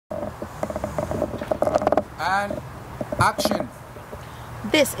And action.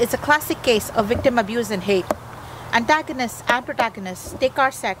 This is a classic case of victim abuse and hate. Antagonists and protagonists take our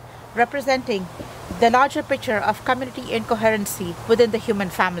sect, representing the larger picture of community incoherency within the human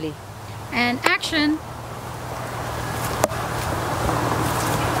family. And action.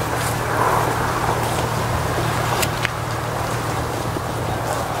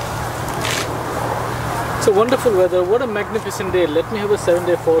 It's a wonderful weather. What a magnificent day. Let me have a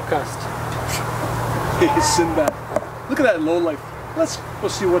 7-day forecast. Hey, Sinbad, look at that lowlife. Let's go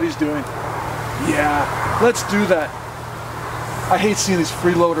see what he's doing. Yeah, let's do that. I hate seeing these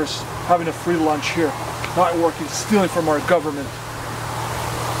freeloaders having a free lunch here, not working, stealing from our government.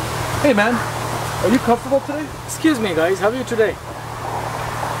 Hey man, are you comfortable today? Excuse me guys, how are you today?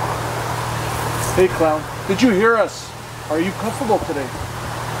 Hey clown, did you hear us? Are you comfortable today?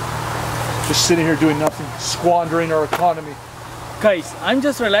 Just sitting here doing nothing, squandering our economy. Guys, I'm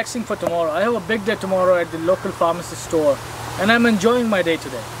just relaxing for tomorrow. I have a big day tomorrow at the local pharmacy store and I'm enjoying my day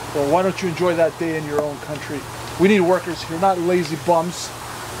today. Well, why don't you enjoy that day in your own country? We need workers here, not lazy bums.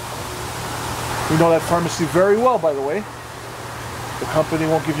 We know that pharmacy very well, by the way. The company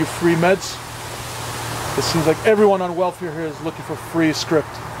won't give you free meds. It seems like everyone on welfare here is looking for free script.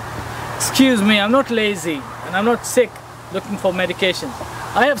 Excuse me, I'm not lazy and I'm not sick looking for medication.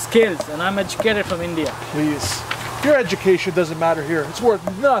 I have skills and I'm educated from India. Please. Your education doesn't matter here. It's worth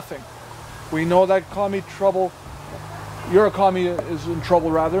nothing. We know that economy trouble. Your economy is in trouble,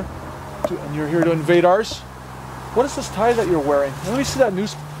 rather. And you're here to invade ours. What is this tie that you're wearing? Let me see that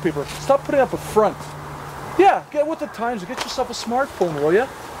newspaper. Stop putting up a front. Yeah, get with the times. Get yourself a smartphone, will ya?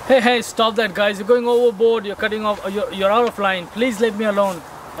 Hey, stop that guys. You're going overboard. You're cutting off. You're out of line. Please leave me alone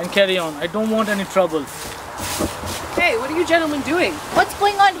and carry on. I don't want any trouble. Hey, what are you gentlemen doing? What's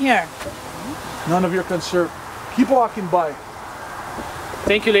going on here? None of your concern. Keep walking by.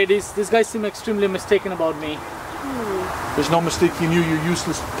 Thank you, ladies. These guys seem extremely mistaken about me. There's no mistaking you. You're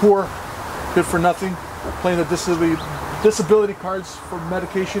useless, poor, good for nothing. Playing the disability cards for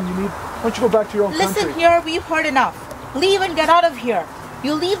medication you need. Why don't you go back to your own country? Listen here, we've heard enough. Leave and get out of here.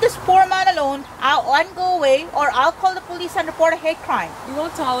 You leave this poor man alone, and go away, or I'll call the police and report a hate crime. We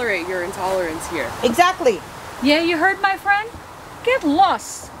won't tolerate your intolerance here. Exactly. Yeah, you heard my friend? Get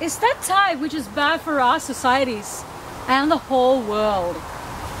lost. It's that tie which is bad for our societies and the whole world.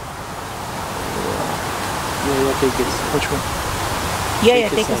 Yeah, take this. Which one? Yeah,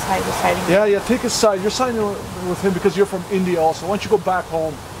 take his side. We're siding. Yeah, take his side. You're siding with him because you're from India also. Why don't you go back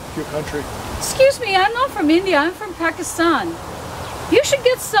home to your country? Excuse me, I'm not from India, I'm from Pakistan. You should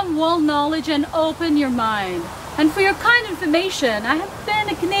get some world knowledge and open your mind. And for your kind information, I have been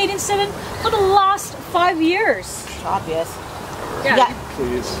a Canadian citizen for the last 5 years. Obvious. Yeah.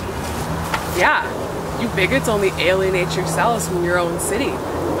 Please. Yeah. You bigots only alienate yourselves from your own city.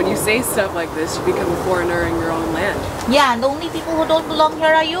 When you say stuff like this, you become a foreigner in your own land. Yeah, and the only people who don't belong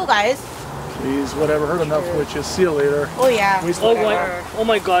here are you guys. Please, whatever. Heard enough with you. See you later. Oh yeah. Oh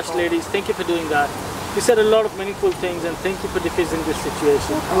my gosh, ladies. Thank you for doing that. You said a lot of meaningful things and thank you for diffusing this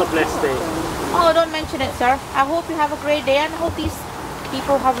situation. Have a blessed day. Oh, don't mention it, sir. I hope you have a great day and I hope these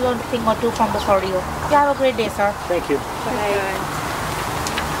people have learned a thing or two from this ordeal. You have a great day, sir. Thank you. Bye.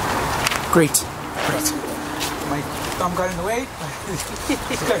 Great. My thumb got in the way.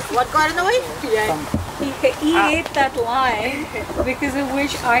 What got in the way? Yeah, he ate that line because of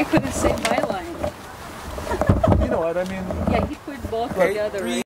which I couldn't say my line. You know what, I mean... Yeah, he put both together.